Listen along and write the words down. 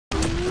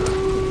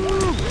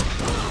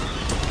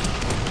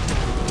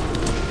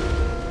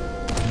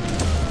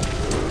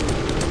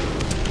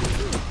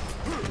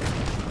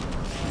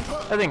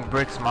I think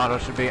Brick's motto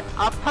should be,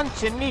 I'll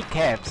punch your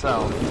kneecaps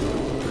out.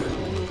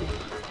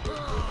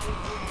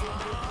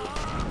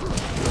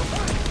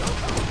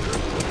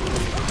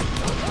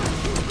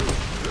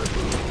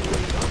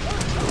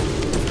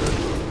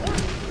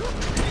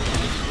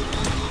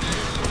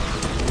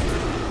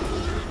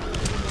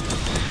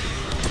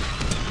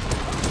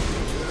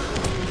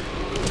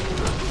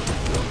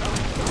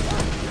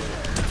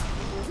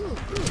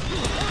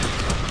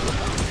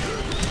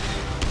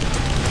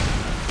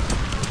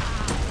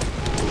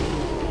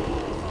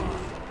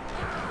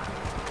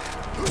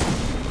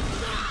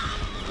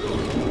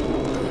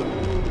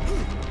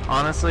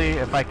 Honestly,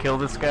 if I kill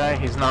this guy,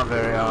 he's not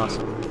very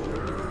awesome.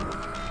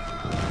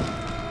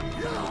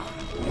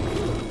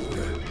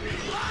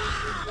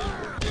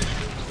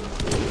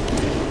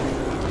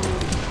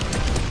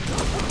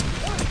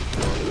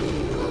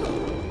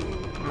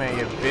 Come here,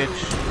 you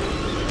bitch.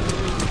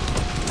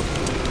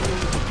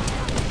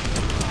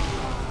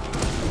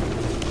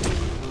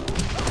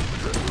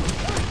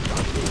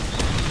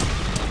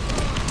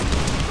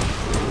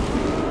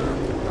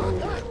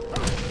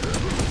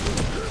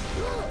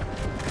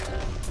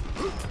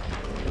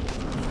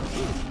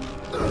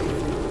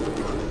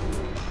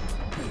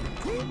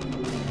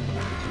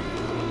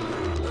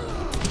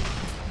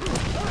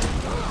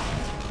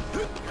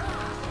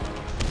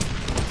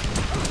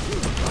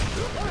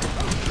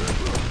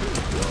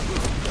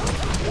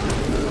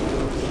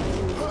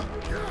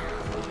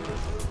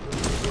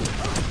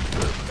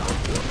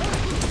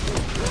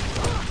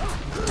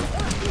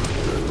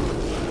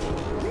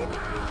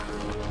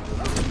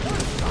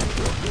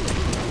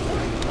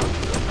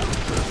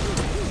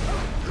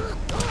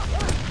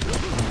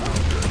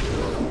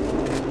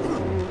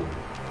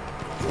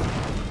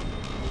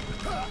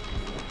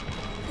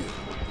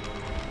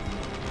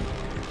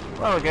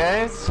 Well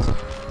guys,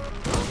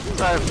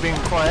 sorry for being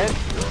quiet,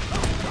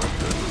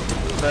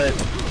 but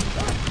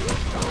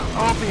I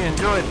hope you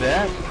enjoyed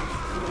that.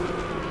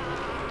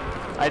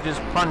 I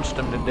just punched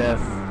him to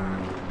death.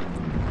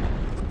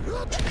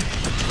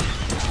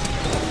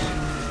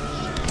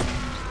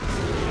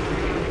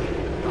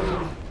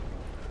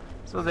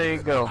 So there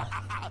you go.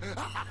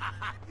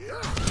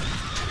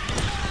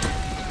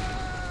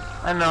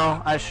 I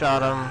know, I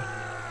shot him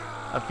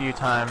a few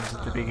times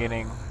at the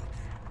beginning,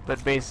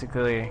 but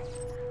basically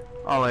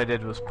all I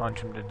did was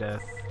punch him to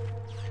death,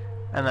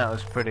 and that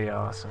was pretty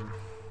awesome,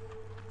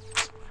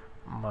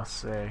 must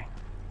say.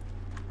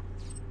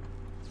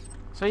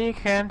 So you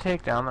can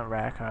take down the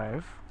Rack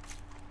Hive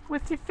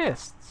with your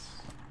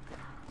fists.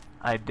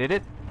 I did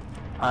it.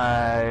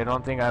 I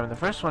don't think I'm the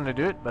first one to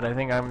do it, but I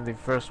think I'm the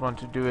first one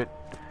to do it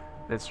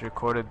that's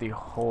recorded the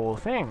whole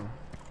thing.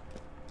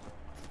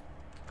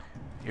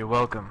 You're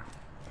welcome.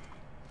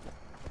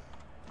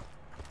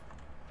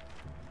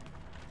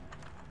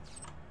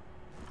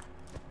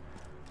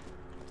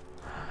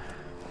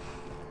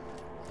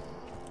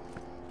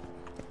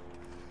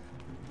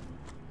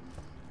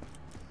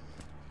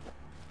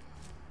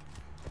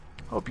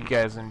 Hope you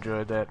guys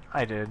enjoyed that.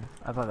 I did.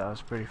 I thought that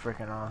was pretty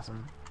freaking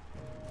awesome.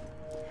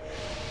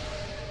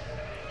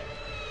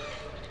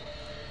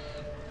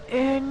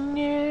 And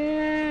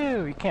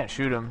no, you can't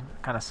shoot him.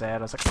 Kind of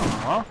sad. I was like,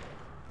 aww.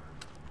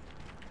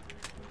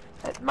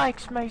 It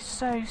makes me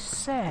so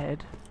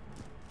sad.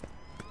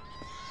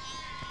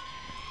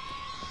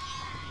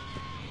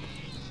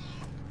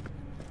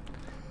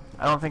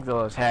 I don't think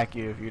they'll attack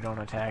you if you don't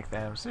attack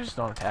them, so just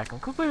don't attack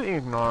them. Completely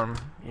ignore them,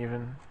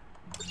 even.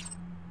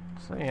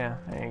 So yeah,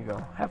 there you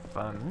go. Have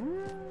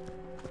fun.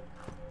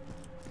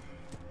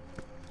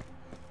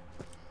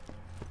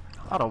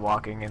 A lot of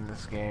walking in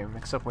this game,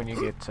 except when you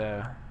get,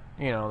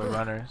 you know, the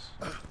runners.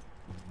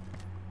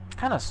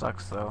 Kinda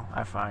sucks though,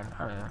 I find.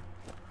 I don't know.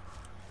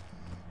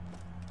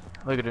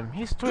 Look at him,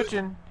 he's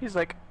twitching. He's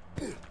like...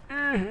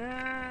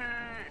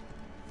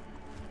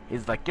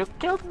 He's like, you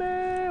killed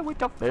me with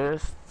your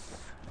fists.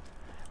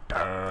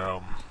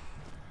 Damn.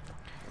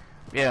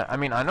 Yeah, I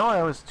mean, I know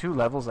I was 2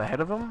 levels ahead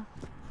of him,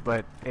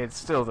 but it's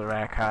still the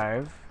Rack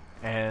Hive,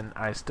 and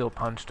I still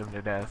punched him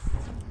to death.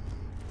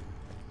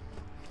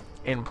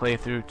 In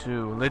playthrough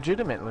 2,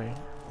 legitimately.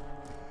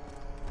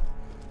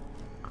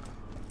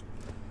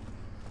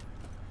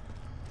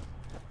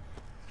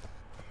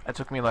 That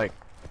took me like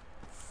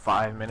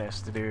 5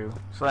 minutes to do,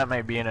 so that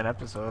might be in an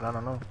episode, I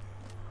don't know.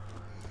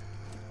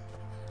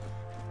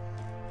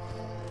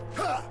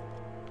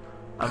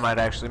 I might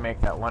actually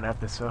make that one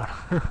episode.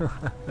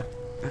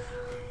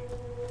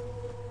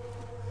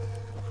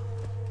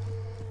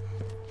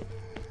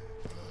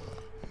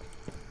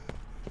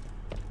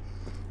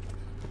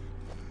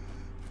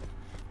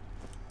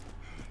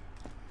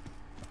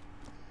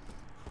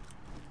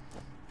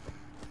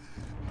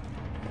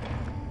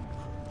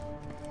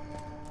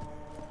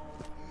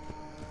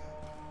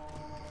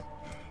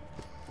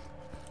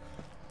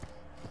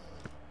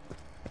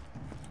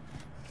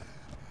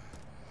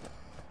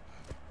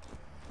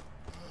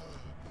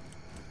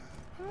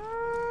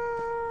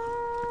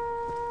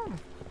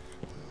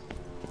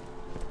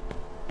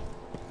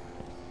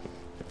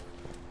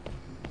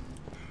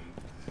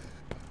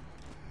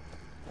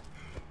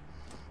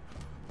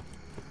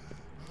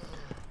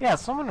 Yeah,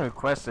 someone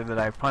requested that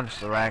I punch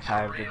the rack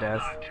hive to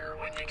death.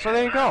 So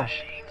there you go.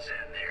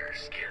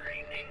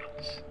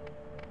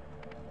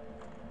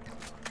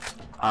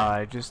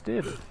 I just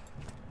did.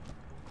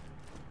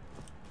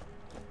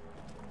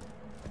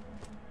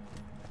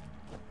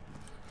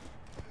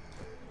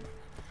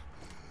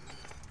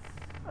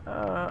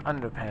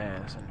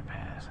 Underpass.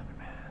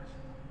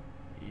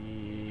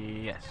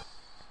 Yes.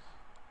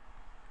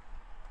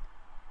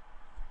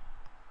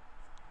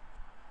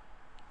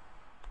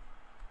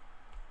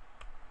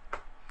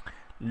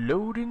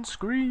 Loading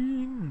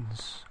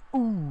screens.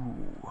 Ooh.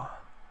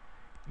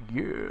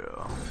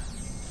 Yeah.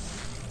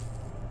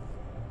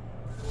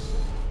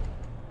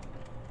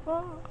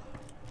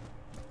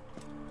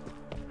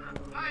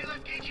 Hey,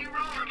 let's get you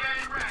rolling,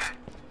 gang rat.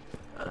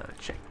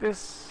 Check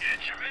this.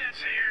 Get your meds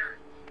here.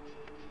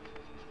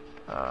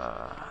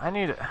 I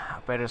need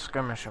a better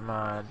skirmisher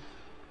mod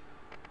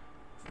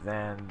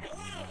than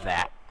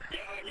that.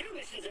 There are new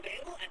missions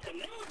available at the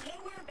middle of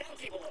nowhere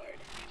bounty board.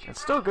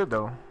 It's still good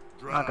though.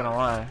 Not gonna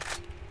lie.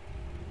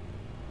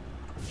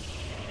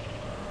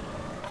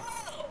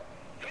 Oh!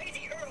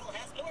 Crazy Earl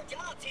has more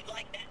jobs he'd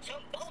like that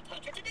chump vault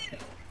hunter to do.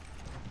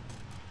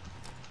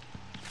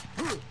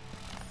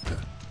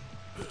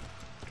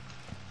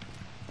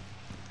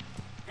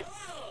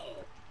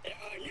 Hello! There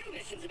are new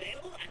missions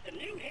available at the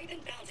New Haven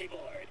bounty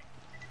board.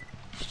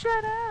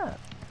 Shut up.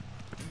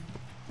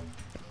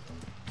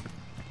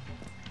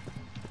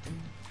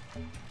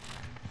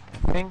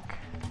 I think.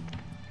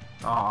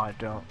 Oh, I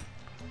don't.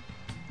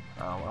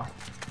 Oh well.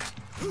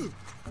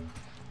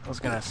 I was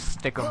gonna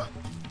stick him.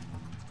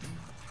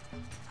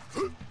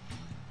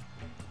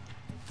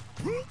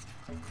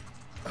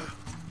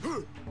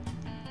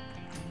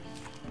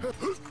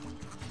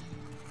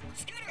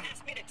 Scooter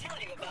asked me to tell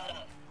you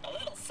about a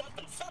little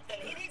something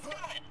he needs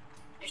done.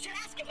 You should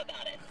ask him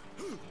about it.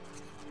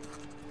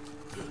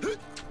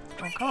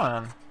 Oh, come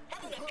on.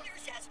 Helena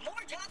Pierce has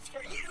more jobs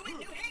for you in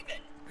New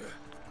Haven.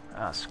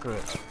 Ah, screw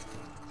it.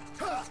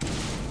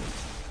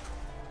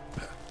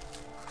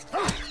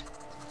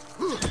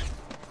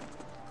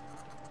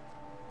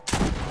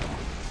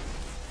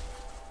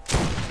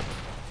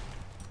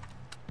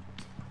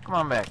 Come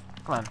on back.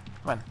 Come on.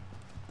 Come on.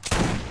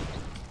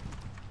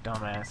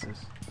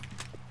 Dumbasses.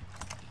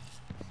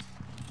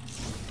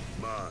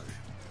 Mine.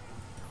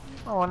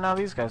 Oh, well, now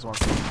these guys want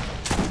to.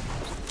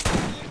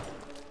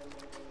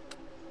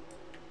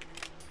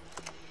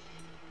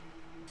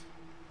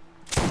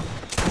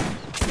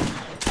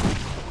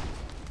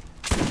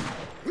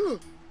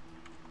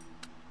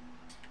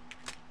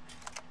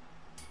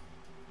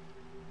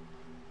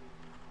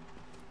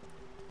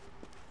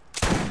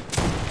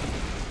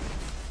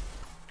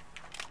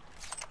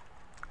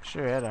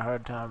 Sure had a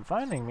hard time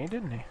finding me,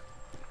 didn't he?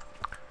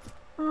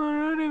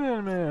 Alrighty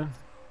then, man.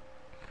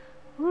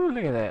 Ooh,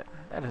 look at that.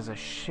 That is a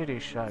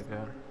shitty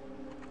shotgun.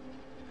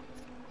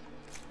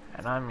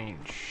 And I mean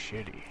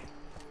shitty.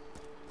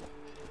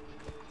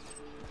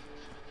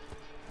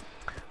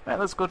 Alright,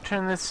 let's go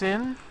turn this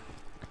in.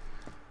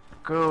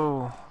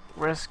 Go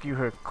rescue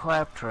her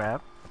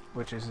claptrap,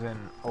 which is in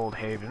Old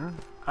Haven.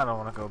 I don't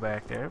want to go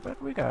back there, but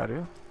we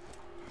gotta.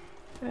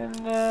 And,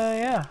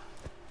 yeah.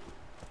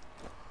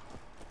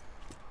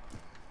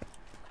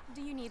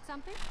 Do you need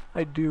something?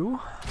 I do.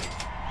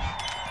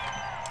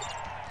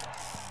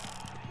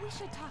 We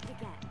should talk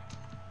again.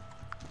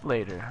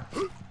 Later.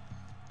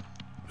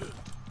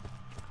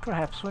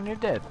 Perhaps when you're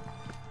dead.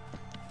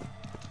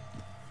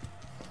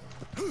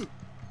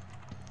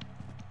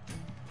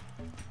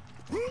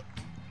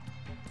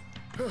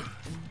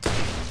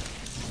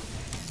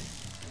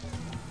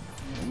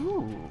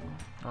 Ooh.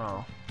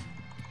 Oh.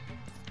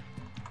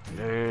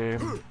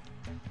 Lame.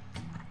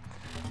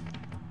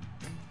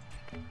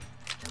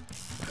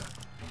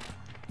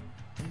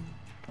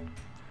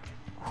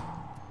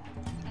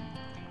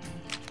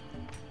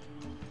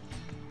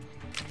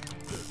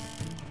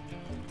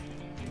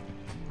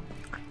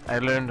 I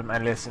learned my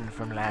lesson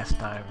from last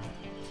time.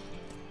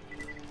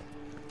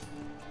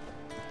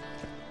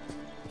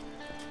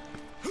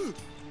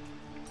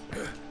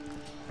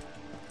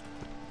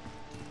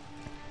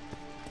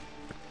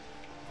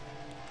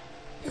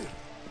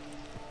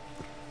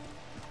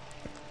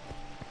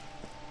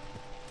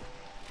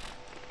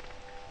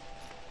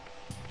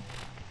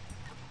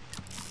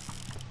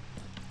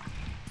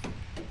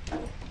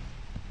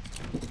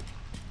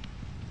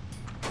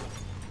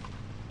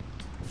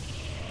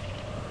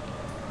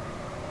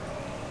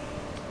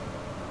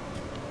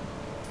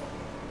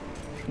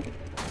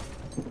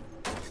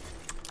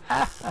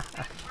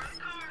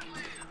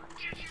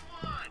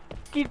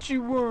 Get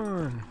you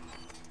one!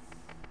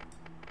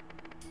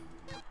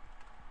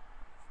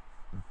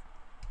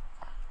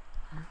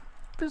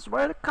 This is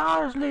where the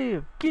cars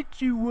live!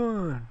 Get you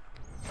one!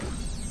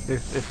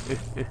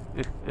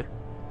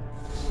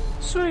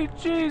 Sweet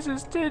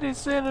Jesus, titty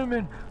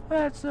cinnamon!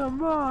 That's a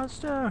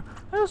monster!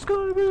 That's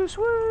gonna be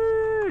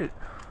sweet!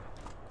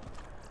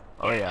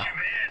 Oh yeah.